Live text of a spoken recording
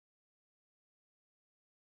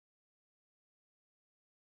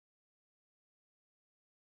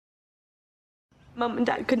Mum and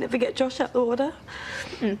Dad could never get Josh out the water.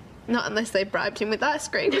 Not unless they bribed him with ice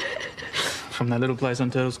cream. From that little place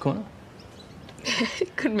on Turtle's Corner?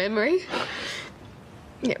 Good memory.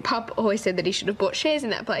 Yeah, Pup always said that he should have bought shares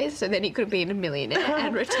in that place so then he could have been a millionaire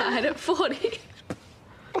and retired at 40.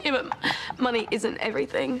 Yeah, but money isn't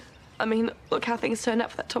everything. I mean, look how things turned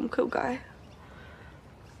out for that Tom Quill guy.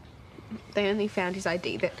 They only found his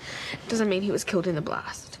ID. That doesn't mean he was killed in the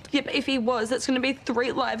blast. Yeah, but if he was, that's going to be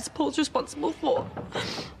 3 lives Paul's responsible for.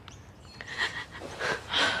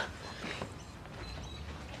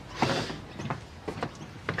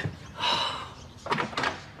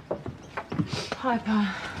 Hi,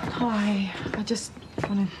 Pa. Hi. I just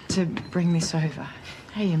wanted to bring this over.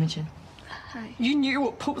 Hey, Imogen. Hi. You knew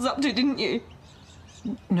what Paul was up to, didn't you?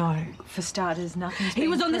 No, for starters, nothing's He been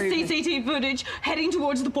was on the proven. CCTV footage, heading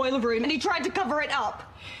towards the boiler room, and he tried to cover it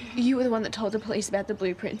up. You were the one that told the police about the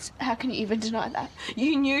blueprints. How can you even deny that?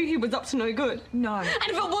 You knew he was up to no good. No. And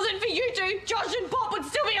if it wasn't for you two, Josh and Pop would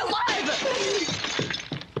still be alive!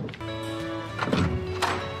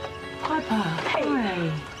 Hi, Pa. Hey.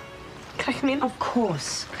 Hi. Can I come in? Of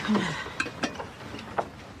course. Come on.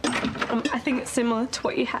 I think it's similar to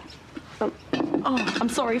what you had. I'm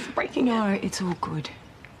sorry for breaking it. No, it's all good.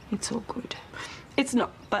 It's all good. It's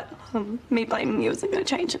not, but me blaming you isn't going to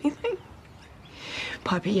change anything.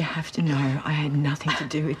 Piper, you have to know I had nothing to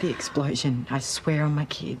do with the explosion. I swear on my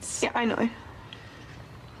kids. Yeah, I know.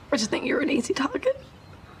 I just think you're an easy target.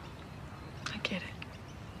 I get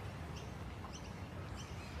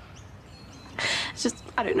it. It's just,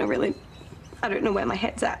 I don't know where my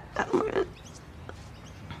head's at the moment.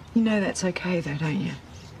 You know that's okay though, don't you?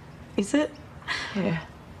 Is it? Yeah.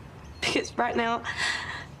 Because right now,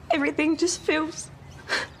 everything just feels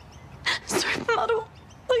so muddled.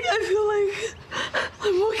 Like, I feel like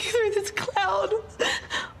I'm walking through this cloud.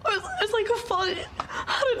 It's like a fog.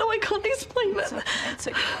 I don't know, I can't explain it. It's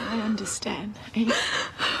okay. I understand. I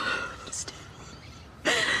understand.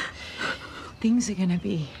 Things are gonna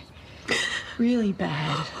be really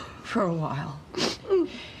bad for a while.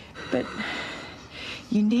 But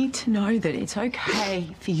you need to know that it's okay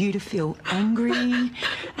for you to feel angry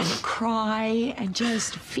and cry and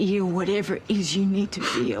just feel whatever it is you need to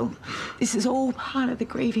feel. This is all part of the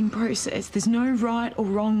grieving process. There's no right or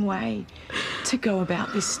wrong way to go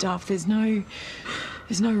about this stuff. There's no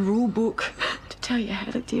rule book to tell you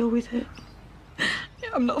how to deal with it.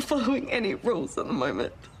 I'm not following any rules at the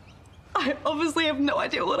moment. I obviously have no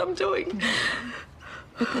idea what I'm doing.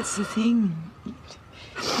 But that's the thing.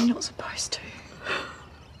 You're not supposed to.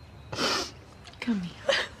 Come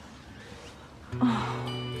here. Oh.